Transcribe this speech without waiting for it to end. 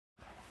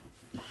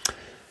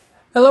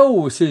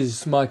Hello, this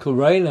is Michael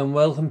Raine and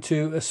welcome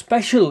to a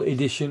special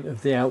edition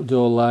of the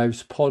Outdoor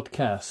Lives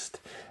podcast.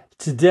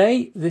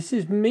 Today, this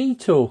is me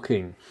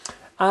talking.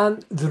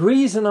 And the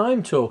reason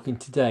I'm talking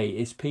today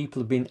is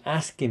people have been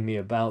asking me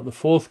about the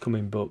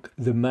forthcoming book,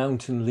 The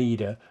Mountain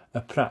Leader,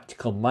 A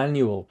Practical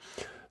Manual.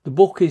 The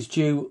book is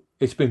due,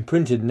 it's been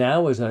printed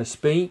now as I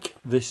speak.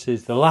 This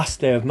is the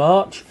last day of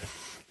March.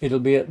 It'll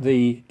be at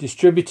the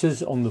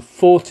distributors on the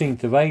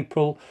 14th of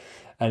April.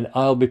 And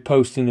I'll be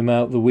posting them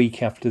out the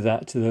week after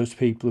that to those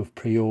people who've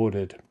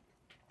pre-ordered.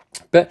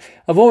 But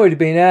I've already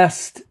been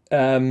asked,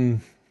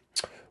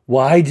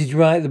 why did you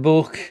write the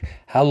book?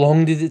 How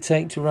long did it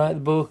take to write the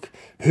book?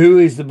 Who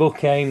is the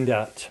book aimed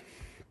at?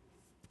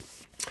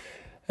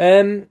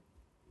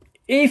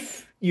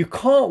 If you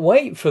can't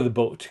wait for the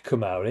book to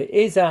come out, it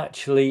is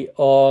actually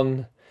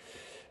on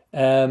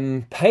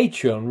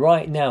Patreon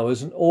right now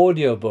as an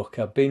audiobook.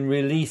 I've been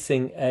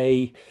releasing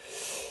a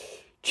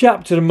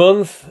chapter a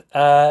month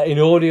in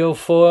audio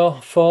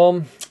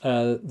form.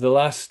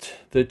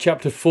 The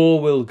chapter 4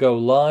 will go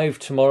live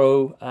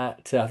tomorrow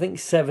at I think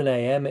 7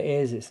 a.m. it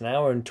is. It's an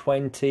hour and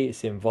 20.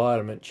 It's the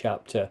environment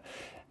chapter,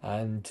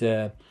 and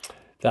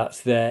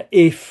that's there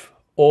if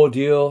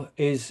audio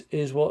is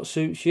what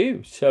suits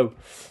you. So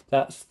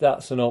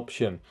that's an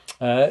option.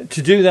 To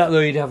do that though,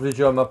 you'd have to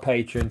join my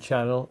Patreon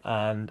channel,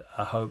 and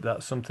I hope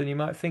that's something you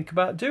might think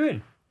about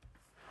doing.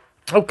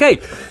 Okay,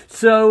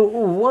 so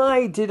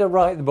why did I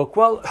write the book?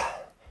 Well, it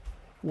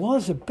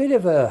was a bit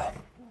of a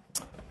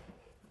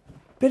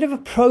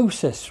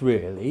process,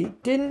 really.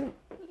 It didn't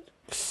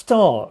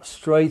start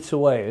straight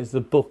away as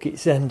the book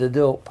it's ended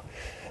up.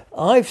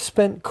 I've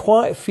spent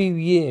quite a few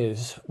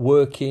years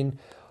working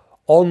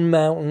on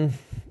mountain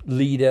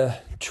leader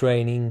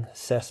training,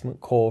 assessment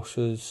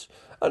courses,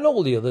 and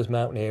all the others,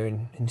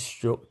 mountaineering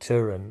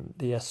instructor and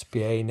the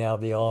SPA, now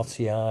the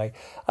RTI.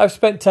 I've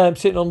spent time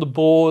sitting on the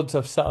boards.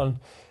 I've sat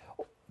on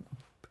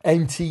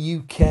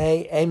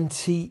MTUK,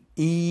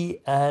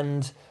 MTE,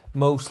 and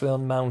mostly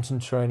on mountain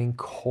training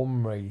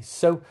Cymru.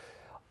 So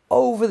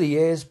over the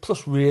years,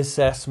 plus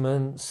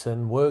reassessments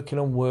and working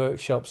on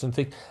workshops and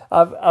things,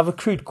 I've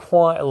accrued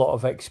quite a lot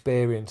of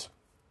experience.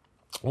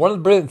 One of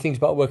the brilliant things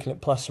about working at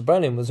Plaster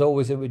Brennan was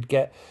always that we'd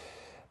get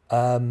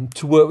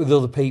to work with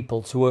other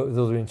people, to work with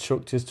other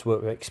instructors, to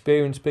work with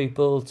experienced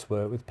people, to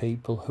work with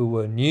people who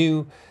were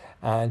new,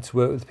 and to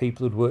work with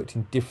people who'd worked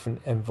in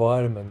different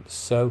environments.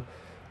 So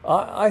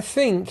I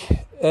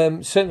think,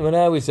 certainly when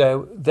I was there,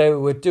 they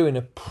were doing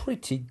a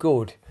pretty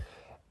good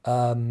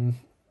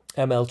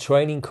ML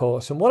training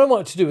course. And what I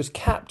wanted to do was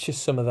capture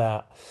some of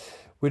that.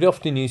 We'd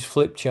often use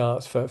flip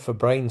charts for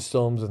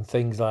brainstorms and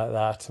things like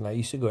that. And I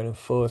used to go in and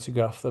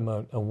photograph them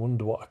and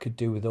wonder what I could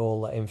do with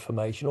all that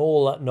information,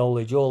 all that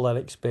knowledge, all that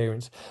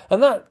experience.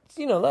 And that,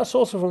 that's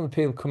also from the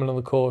people coming on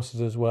the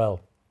courses as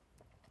well.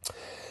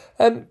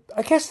 I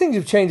guess things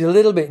have changed a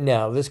little bit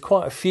now. There's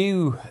quite a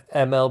few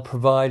ML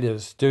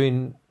providers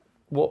doing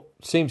what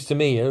seems to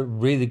me a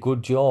really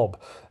good job.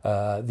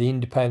 The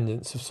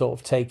independents have sort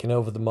of taken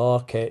over the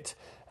market,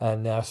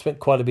 and I've spent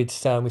quite a bit of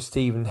time with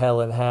Stephen,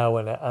 Helen Howe,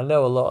 and I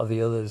know a lot of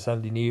the others,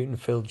 Andy Newton,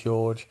 Phil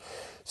George,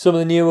 some of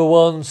the newer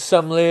ones,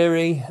 Sam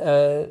Leary,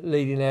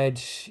 Leading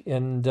Edge,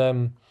 and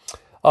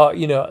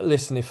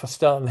listen, if I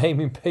start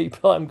naming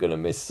people, I'm going to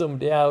miss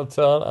somebody out,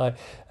 aren't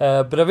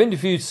I? But I've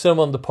interviewed some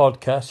on the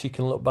podcast. You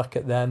can look back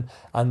at them,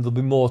 and there'll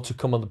be more to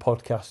come on the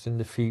podcast in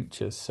the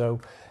future.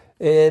 So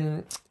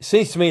it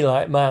seems to me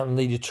like mountain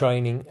leader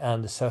training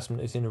and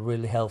assessment is in a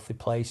really healthy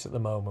place at the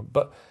moment.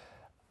 But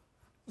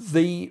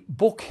the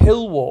book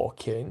Hill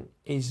Walking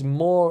is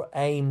more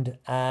aimed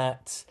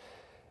at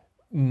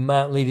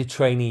mountain leader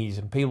trainees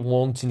and people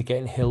wanting to get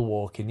in hill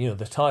walking.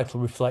 The title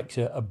reflects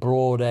a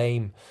broad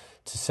aim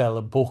to sell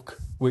a book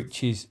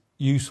which is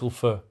useful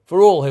for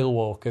all hill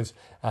walkers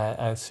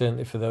and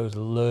certainly for those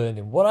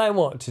learning. What I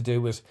wanted to do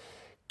was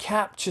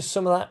capture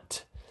some of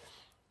that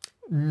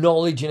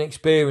knowledge and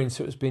experience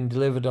that was being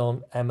delivered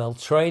on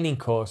ML training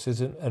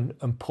courses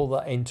and pull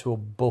that into a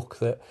book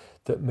that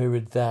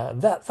mirrored that.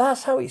 And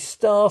that's how it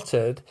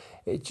started.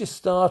 It just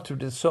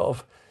started with a sort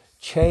of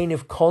chain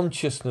of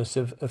consciousness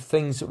of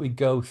things that we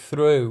go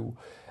through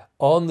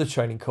on the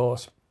training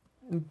course,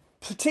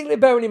 particularly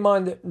bearing in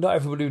mind that not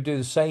everybody would do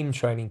the same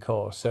training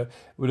course. So it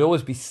would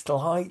always be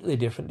slightly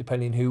different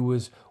depending who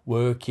was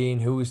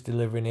working, who was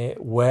delivering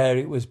it, where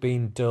it was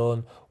being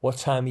done, what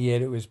time of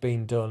year it was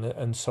being done,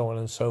 and so on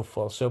and so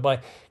forth. So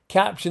by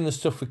capturing the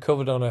stuff we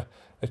covered on a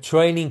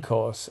training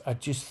course, I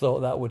just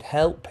thought that would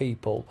help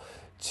people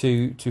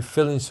to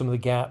fill in some of the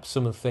gaps,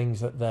 some of the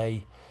things that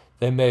they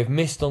may have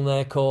missed on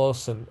their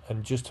course, and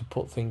just to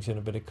put things in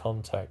a bit of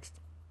context.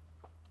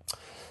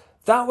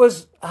 That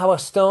was how I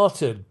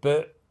started,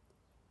 but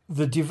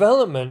the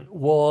development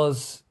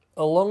was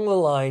along the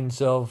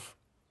lines of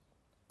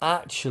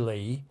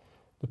actually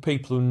the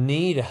people who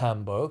need a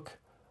handbook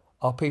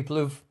are people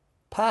who've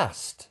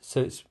passed. So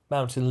it's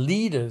mountain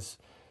leaders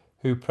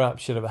who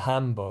perhaps should have a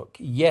handbook.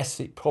 Yes,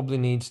 it probably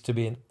needs to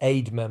be an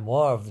aid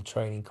memoir of the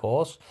training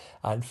course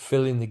and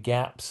fill in the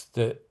gaps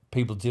that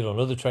people did on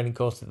other training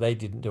courses that they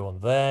didn't do on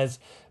theirs.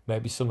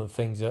 Maybe some of the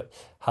things that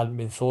hadn't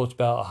been thought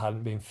about or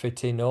hadn't been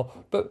fit in,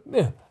 but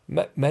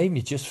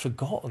maybe just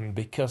forgotten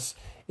because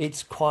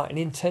it's quite an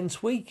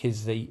intense week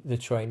is the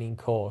training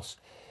course.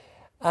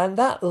 And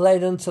that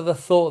led into the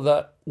thought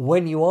that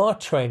when you are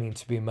training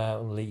to be a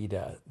mountain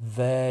leader,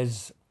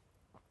 there's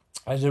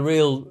a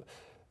real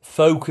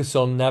focus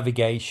on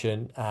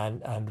navigation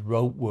and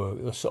rope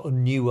work, the sort of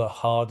newer,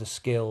 harder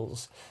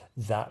skills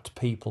that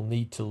people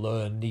need to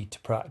learn, need to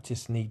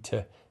practice, need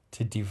to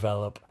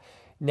develop.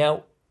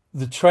 Now,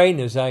 the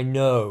trainers I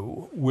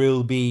know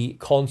will be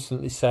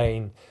constantly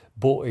saying,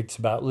 but it's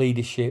about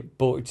leadership,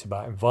 but it's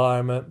about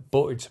environment,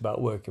 but it's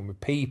about working with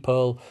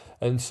people,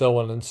 and so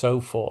on and so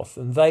forth.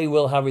 And they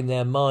will have in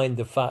their mind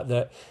the fact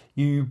that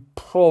you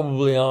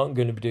probably aren't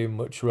going to be doing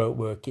much rope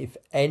work, if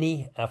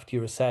any, after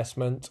your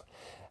assessment,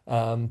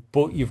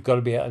 but you've got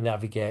to be able to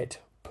navigate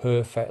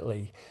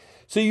perfectly.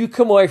 So you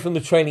come away from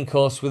the training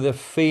course with a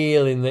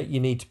feeling that you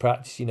need to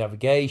practice your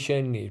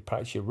navigation, you need to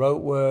practice your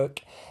rope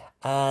work,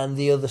 and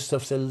the other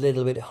stuff's a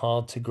little bit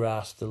hard to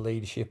grasp, the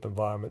leadership,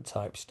 environment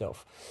type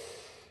stuff.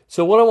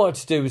 So what I wanted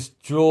to do is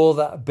draw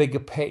that bigger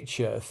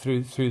picture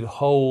through the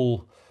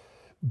whole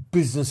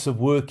business of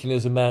working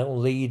as a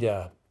mountain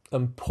leader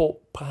and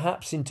put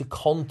perhaps into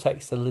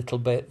context a little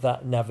bit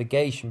that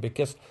navigation,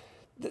 because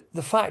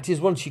the fact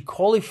is once you're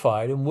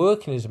qualified and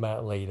working as a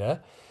mountain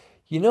leader,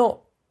 you don't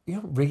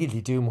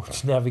really do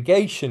much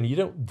navigation. You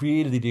don't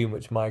really do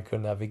much micro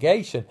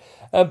navigation.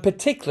 And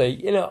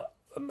particularly,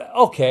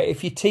 okay,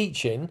 if you're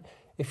teaching,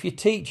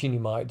 you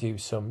might do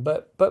some,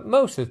 but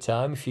most of the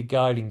time, if you're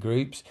guiding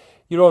groups,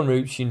 you're on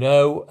routes,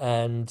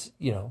 and,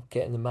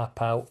 getting the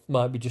map out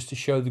might be just to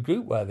show the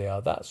group where they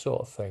are, that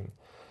sort of thing.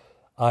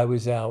 I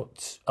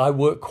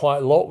work quite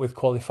a lot with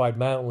qualified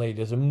mountain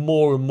leaders, and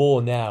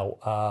more now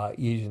are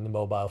using the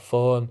mobile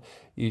phone,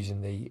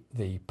 using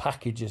the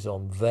packages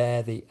on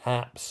there, the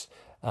apps,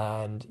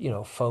 and,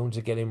 phones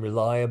are getting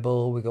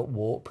reliable. We've got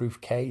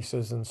waterproof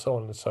cases and so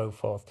on and so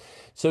forth.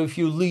 So if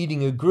you're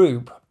leading a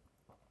group,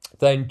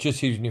 then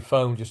just using your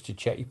phone just to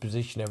check your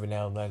position every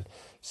now and then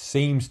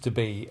seems to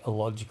be a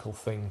logical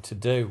thing to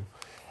do.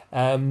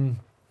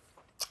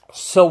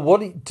 So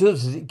what it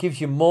does is it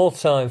gives you more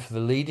time for the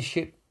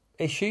leadership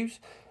issues.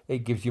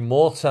 It gives you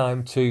more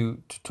time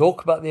to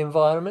talk about the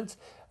environment,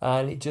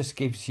 and it just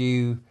gives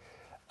you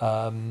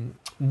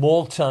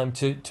more time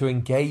to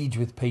engage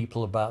with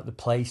people about the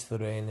place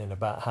they're in and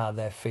about how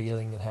they're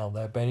feeling and how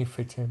they're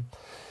benefiting.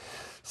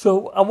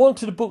 So I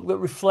wanted a book that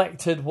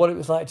reflected what it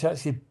was like to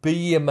actually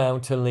be a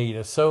mountain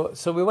leader. So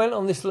we went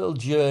on this little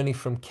journey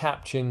from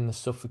capturing the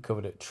stuff we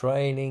covered at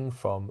training,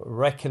 from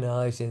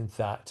recognising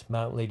that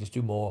mountain leaders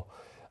do more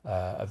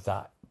of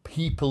that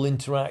people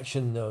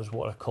interaction, those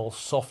what I call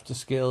softer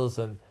skills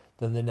than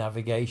the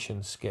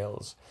navigation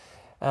skills.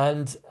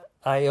 And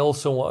I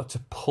also wanted to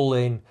pull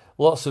in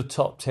lots of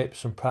top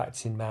tips from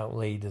practicing mountain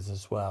leaders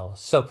as well.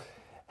 So,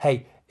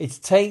 hey, it's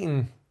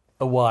taken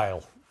a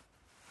while.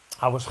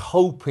 I was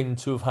hoping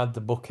to have had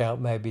the book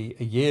out maybe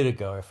a year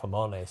ago, if I'm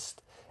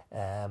honest.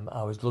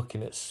 I was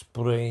looking at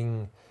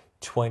spring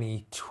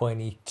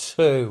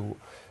 2022,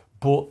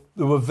 but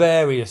there were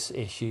various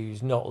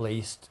issues, not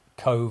least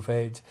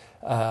COVID.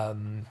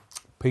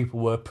 People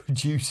were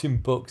producing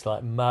books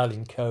like mad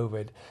in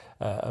COVID,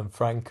 and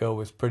Franco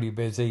was pretty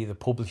busy. The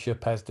publisher,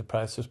 Pez de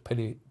Press, was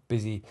pretty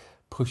busy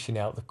pushing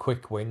out the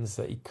quick wins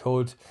that he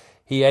could.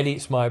 He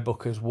edits my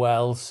book as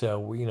well,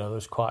 so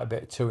there's quite a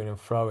bit to-ing and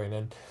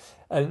fro-ing,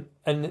 and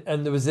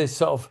there was this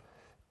sort of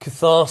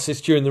catharsis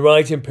during the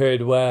writing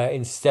period where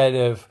instead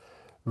of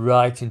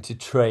writing to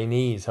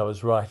trainees, I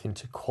was writing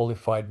to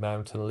qualified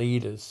mountain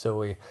leaders. So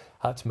we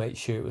had to make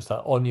sure it was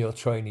like, on your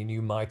training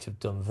you might have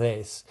done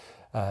this,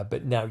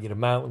 but now you're a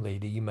mountain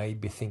leader, you may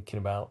be thinking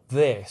about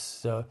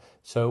this.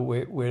 So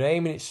we're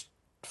aiming at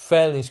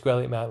fairly and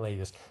squarely at mountain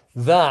leaders.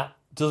 That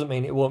doesn't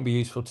mean it won't be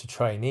useful to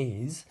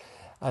trainees.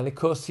 And of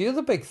course the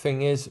other big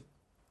thing is,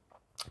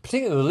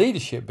 particularly the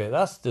leadership bit,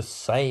 that's the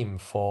same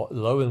for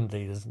lowland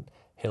leaders,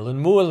 hill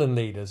and moorland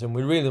leaders, and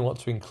we really want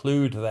to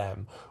include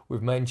them.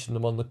 We've mentioned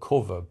them on the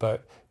cover,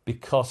 but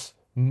because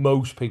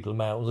most people are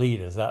mountain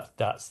leaders,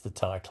 that's the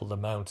title, The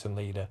Mountain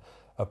Leader,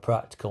 A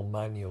Practical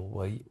Manual.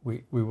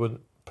 We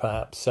wouldn't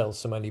perhaps sell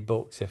so many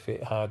books if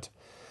it had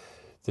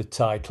the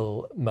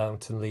title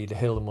Mountain Leader,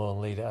 Hill and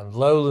Moorland Leader, and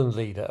Lowland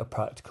Leader, A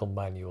Practical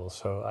Manual.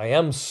 So I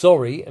am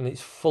sorry, and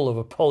it's full of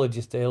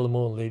apologies to Hill and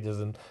Moorland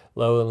leaders and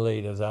Lowland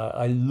leaders.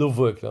 I love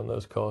working on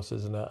those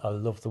courses, and I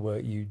love the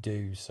work you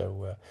do.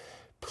 So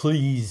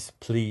please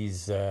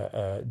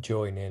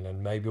join in,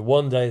 and maybe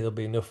one day there'll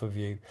be enough of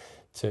you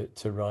to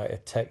write a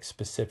text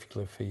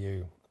specifically for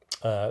you.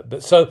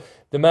 But so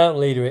The Mountain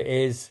Leader it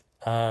is,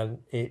 and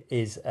it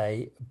is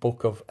a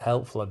book of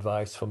helpful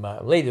advice for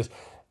mountain leaders.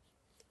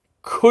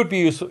 Could be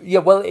useful. Yeah,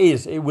 well, it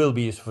is. It will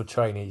be useful for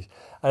trainees.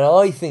 And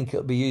I think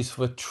it'll be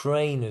useful for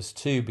trainers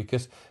too,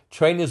 because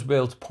trainers will be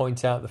able to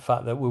point out the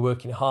fact that we're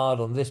working hard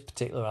on this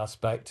particular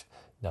aspect,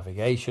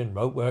 navigation,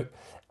 rope work.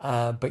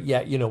 But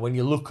yeah, when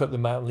you look at the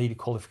mountain leader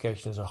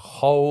qualification as a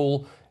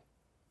whole,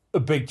 a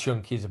big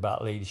chunk is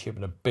about leadership,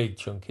 and a big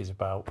chunk is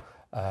about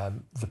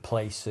the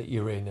place that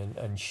you're in,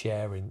 and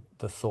sharing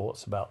the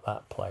thoughts about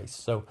that place.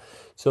 So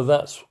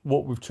that's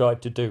what we've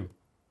tried to do.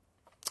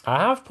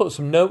 I have put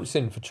some notes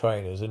in for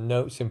trainers and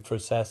notes in for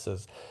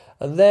assessors,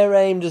 and they're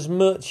aimed as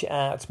much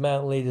at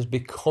mountain leaders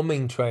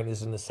becoming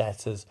trainers and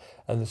assessors,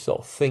 and the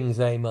sort of things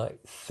they might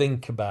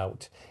think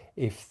about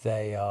if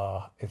they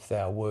are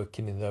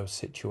working in those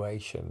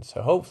situations.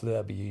 So hopefully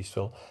they'll be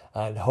useful,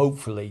 and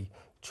hopefully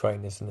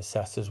trainers and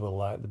assessors will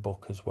like the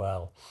book as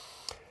well.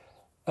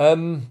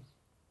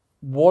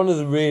 One of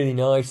the really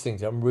nice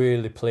things I'm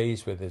really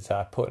pleased with is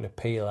I put an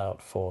appeal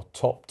out for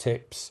top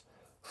tips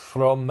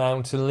from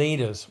mountain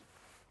leaders.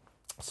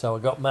 So I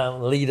got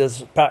mountain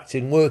leaders,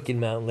 practicing working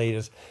mountain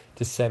leaders,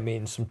 to send me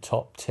in some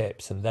top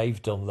tips, and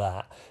they've done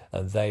that,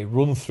 and they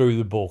run through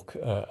the book,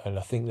 and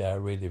I think they're a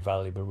really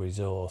valuable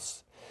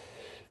resource.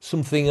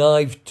 Something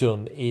I've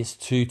done is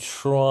to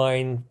try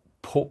and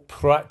put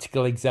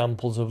practical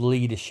examples of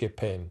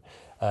leadership in.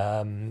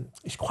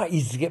 It's quite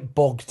easy to get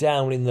bogged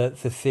down in the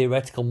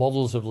theoretical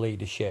models of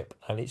leadership,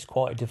 and it's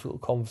quite a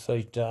difficult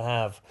conversation to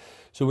have.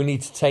 So we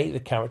need to take the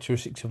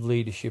characteristics of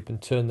leadership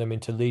and turn them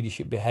into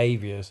leadership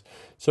behaviours.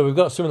 So we've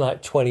got something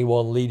like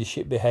 21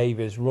 leadership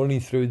behaviours running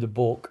through the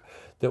book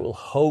that will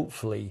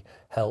hopefully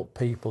help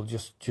people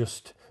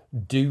just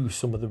do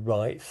some of the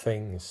right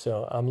things.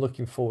 So I'm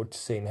looking forward to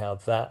seeing how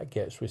that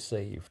gets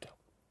received.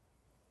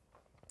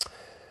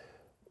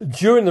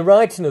 During the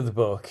writing of the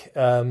book,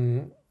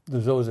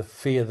 there's always a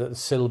fear that the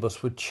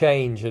syllabus would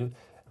change, and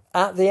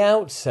at the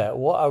outset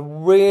what I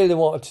really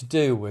wanted to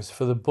do was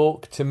for the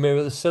book to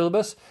mirror the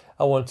syllabus.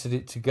 I wanted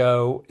it to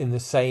go in the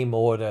same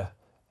order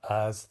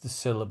as the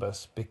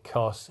syllabus,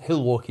 because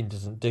hill walking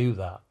doesn't do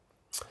that.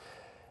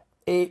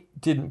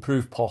 It didn't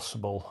prove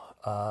possible,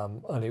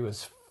 and it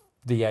was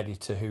the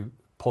editor who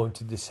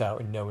pointed this out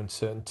in no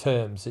uncertain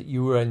terms, that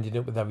you were ending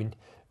up with having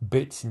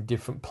bits in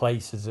different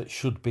places that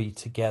should be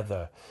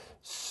together.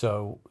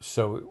 So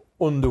it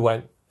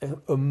underwent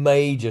a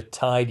major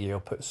tidy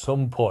up at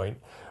some point,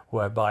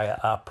 whereby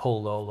I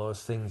pulled all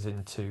those things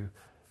into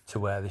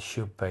where they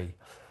should be.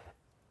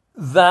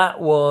 That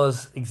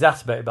was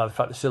exacerbated by the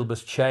fact the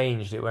syllabus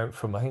changed. It went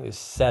from, I think it was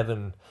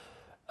 7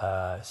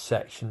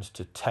 sections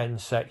to 10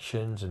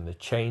 sections, and they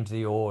changed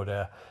the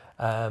order.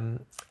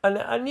 And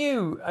I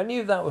knew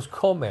that was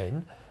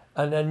coming,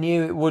 and I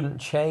knew it wouldn't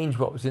change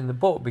what was in the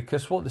book,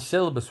 because what the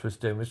syllabus was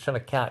doing was trying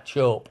to catch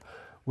up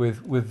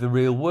with the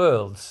real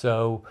world.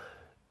 So,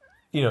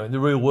 you know, in the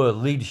real world,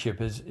 leadership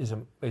is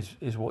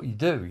what you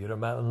do. You're a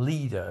mountain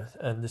leader,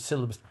 and the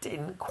syllabus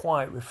didn't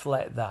quite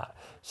reflect that.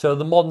 So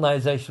the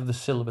modernisation of the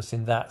syllabus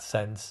in that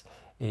sense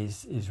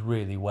is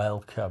really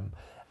welcome.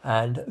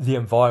 And the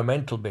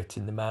environmental bit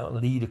in the mountain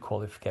leader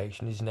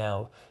qualification is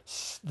now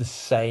the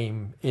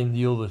same in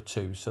the other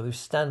two. So they've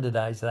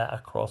standardised that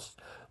across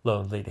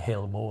Lone Leader,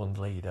 Hill, Moorland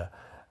Leader.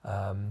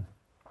 I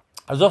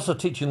was also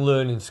teaching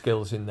learning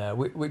skills in there,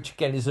 which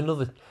again is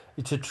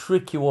it's a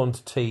tricky one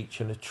to teach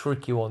and a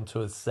tricky one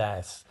to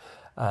assess.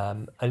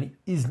 And it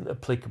isn't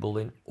applicable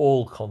in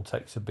all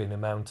contexts of being a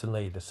mountain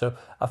leader. So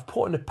I've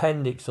put an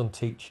appendix on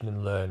teaching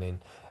and learning,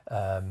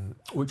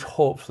 which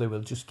hopefully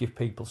will just give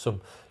people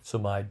some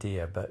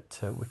idea. But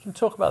we can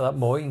talk about that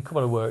more. You can come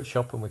on a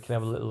workshop and we can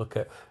have a little look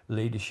at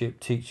leadership,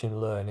 teaching,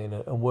 learning,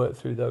 and work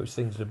through those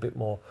things with a bit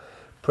more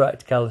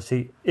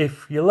practicality,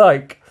 if you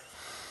like.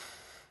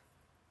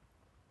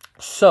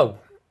 So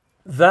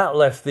that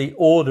left the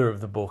order of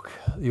the book,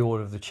 the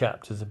order of the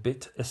chapters, a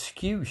bit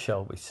askew,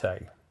 shall we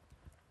say.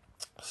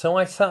 So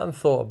I sat and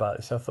thought about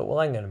this. I thought, well,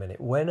 hang on a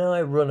minute. When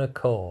I run a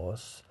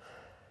course,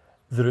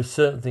 there are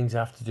certain things I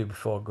have to do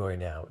before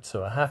going out.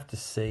 So I have to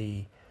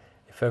see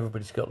if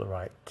everybody's got the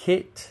right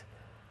kit.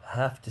 I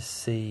have to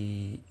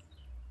see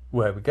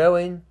where we're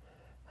going.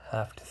 I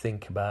have to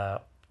think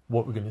about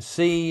what we're going to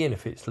see and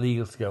if it's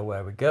legal to go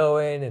where we're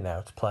going and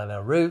how to plan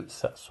our routes,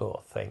 that sort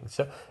of thing.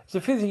 So there's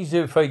a few things to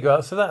do before you go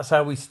out. So that's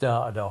how we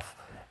started off.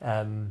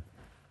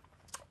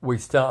 We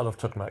started off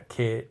talking about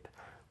kit.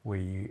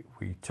 We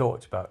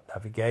talked about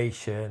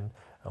navigation,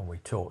 and we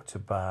talked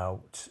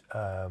about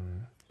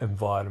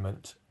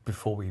environment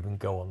before we even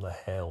go on the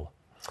hill.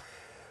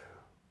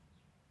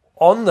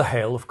 On the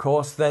hill, of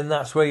course, then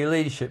that's where your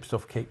leadership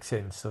stuff kicks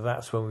in. So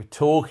that's when we're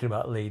talking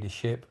about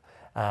leadership,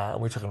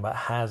 and we're talking about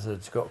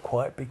hazards. Got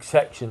quite big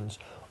sections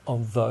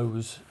on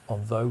those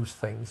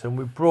things, and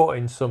we've brought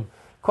in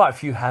quite a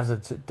few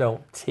hazards that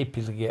don't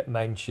typically get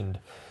mentioned.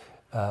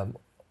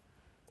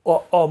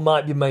 Or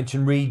might be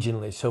mentioned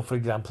regionally. So, for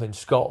example, in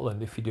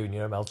Scotland, if you're doing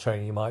your ML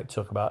training, you might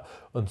talk about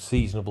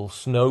unseasonable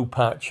snow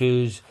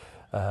patches.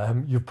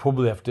 You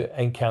probably have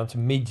to encounter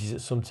midges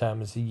at some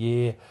time of the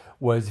year,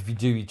 whereas if you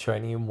do your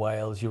training in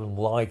Wales, you're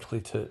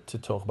unlikely to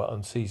talk about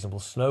unseasonable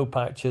snow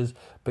patches,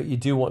 but you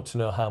do want to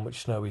know how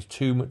much snow is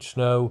too much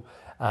snow,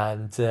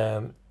 and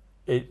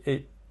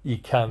you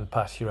can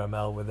pass your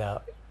ML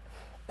without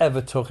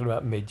ever talking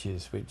about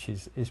midges, which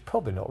is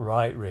probably not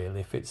right, really,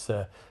 if it's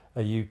a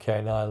UK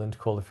and Ireland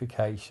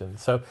qualification.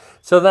 So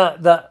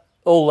that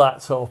all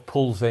that sort of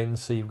pulls in,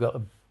 so you've got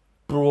a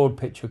broad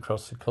picture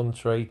across the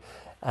country.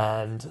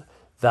 and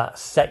that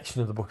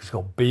section of the book is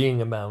called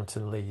Being a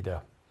Mountain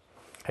Leader.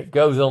 It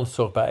goes on to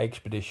talk about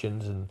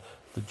expeditions and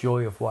the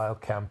joy of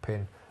wild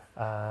camping,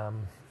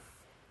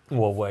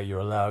 where you're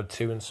allowed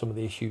to, and some of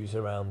the issues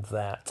around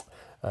that,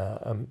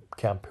 and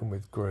camping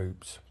with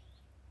groups.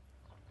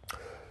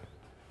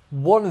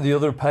 One of the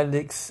other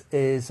appendix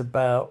is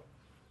about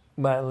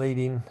mountain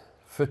leading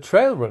for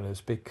trail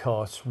runners,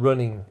 because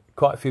running,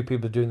 quite a few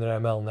people are doing their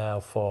ML now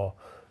for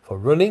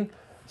running.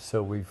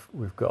 So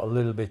we've got a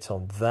little bit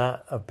on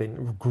that. I've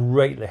been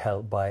greatly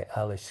helped by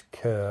Alice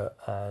Kerr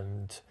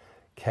and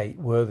Kate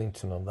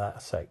Worthington on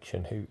that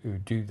section, who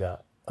do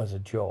that as a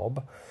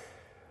job.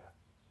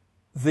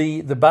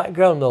 The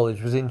background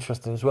knowledge was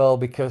interesting as well,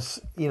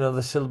 because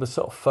the syllabus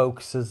sort of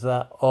focuses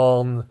that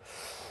on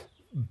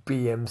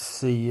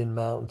BMC and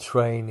mountain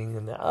training,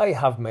 and I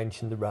have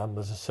mentioned the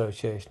Ramblers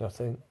Association. I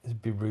think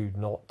it'd be rude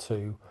not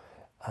to.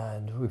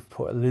 And we've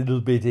put a little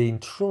bit in,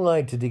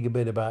 tried to dig a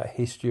bit about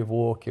history of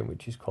walking,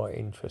 which is quite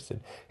interesting.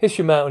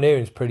 History of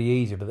mountaineering is pretty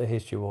easy, but the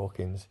history of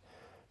walking's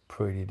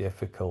pretty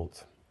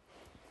difficult.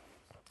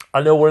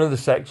 I know one of the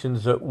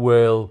sections that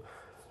will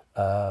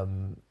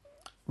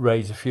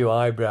raise a few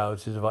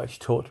eyebrows is I've actually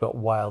talked about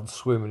wild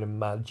swimming and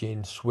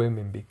margin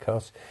swimming,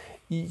 because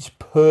it's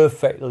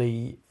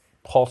perfectly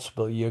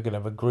possible you're going to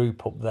have a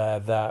group up there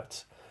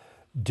that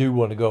do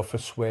want to go for a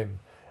swim,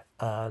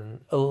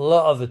 and a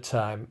lot of the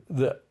time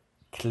that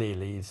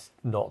clearly is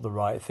not the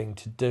right thing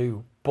to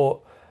do. But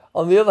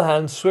on the other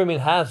hand, swimming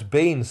has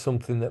been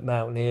something that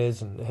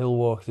mountaineers and hill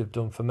walkers have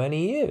done for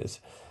many years.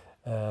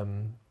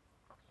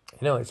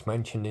 It's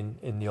mentioned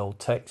in the old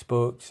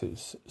textbooks.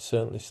 It's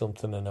certainly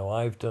something I know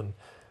I've done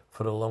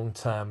for a long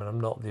time, and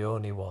I'm not the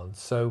only one.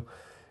 So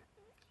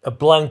a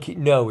blanket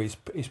no is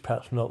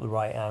perhaps not the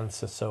right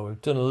answer. So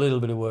we've done a little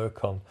bit of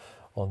work on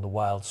the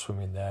wild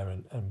swimming there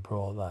and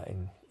brought that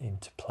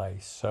into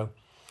place. So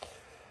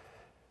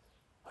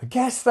I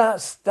guess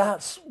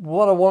that's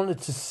what I wanted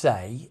to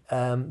say.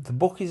 The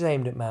book is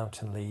aimed at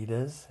mountain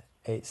leaders.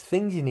 It's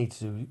things you need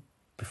to do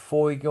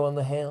before you go on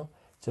the hill.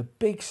 It's a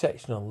big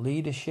section on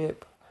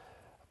leadership,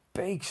 a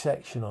big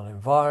section on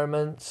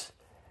environment.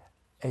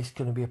 It's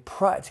going to be a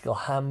practical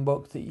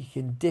handbook that you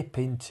can dip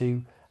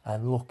into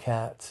and look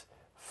at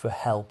for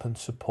help and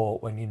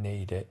support when you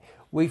need it.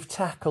 We've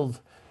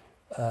tackled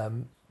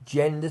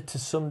gender to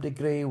some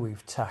degree.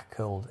 We've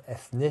tackled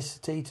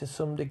ethnicity to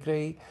some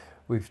degree.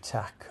 We've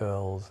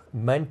tackled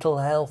mental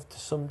health to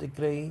some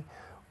degree.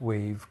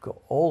 We've got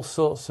all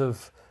sorts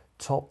of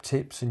top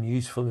tips and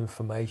useful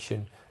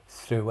information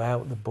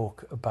throughout the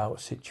book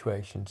about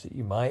situations that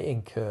you might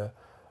incur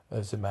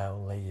as a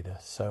mountain leader.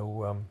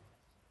 So,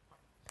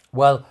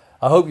 I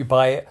hope you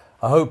buy it.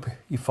 I hope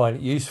you find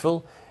it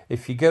useful.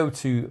 If you go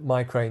to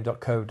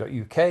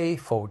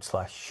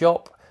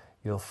mikeraine.co.uk/shop,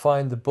 you'll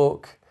find the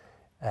book.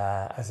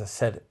 As I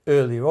said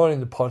earlier on in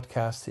the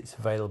podcast, it's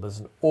available as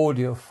an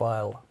audio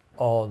file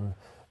on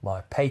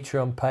my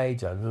Patreon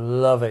page. I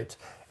love it.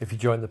 If you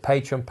join the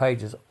Patreon page,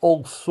 there's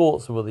all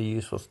sorts of other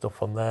useful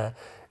stuff on there.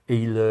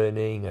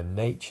 E-learning and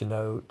nature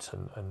notes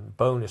and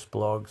bonus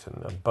blogs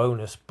and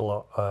bonus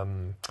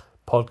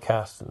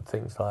podcasts and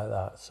things like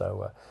that.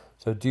 So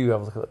do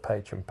have a look at the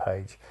Patreon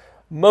page.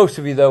 Most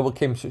of you, though, will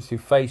come to us through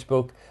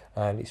Facebook,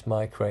 and it's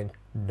Mike Raine,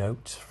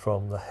 Notes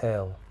from the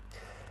Hill.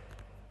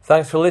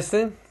 Thanks for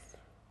listening.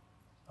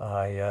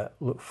 I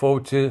look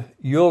forward to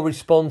your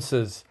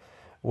responses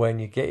when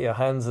you get your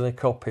hands on a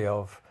copy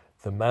of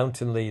The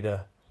Mountain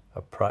Leader,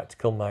 A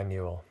Practical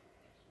Manual.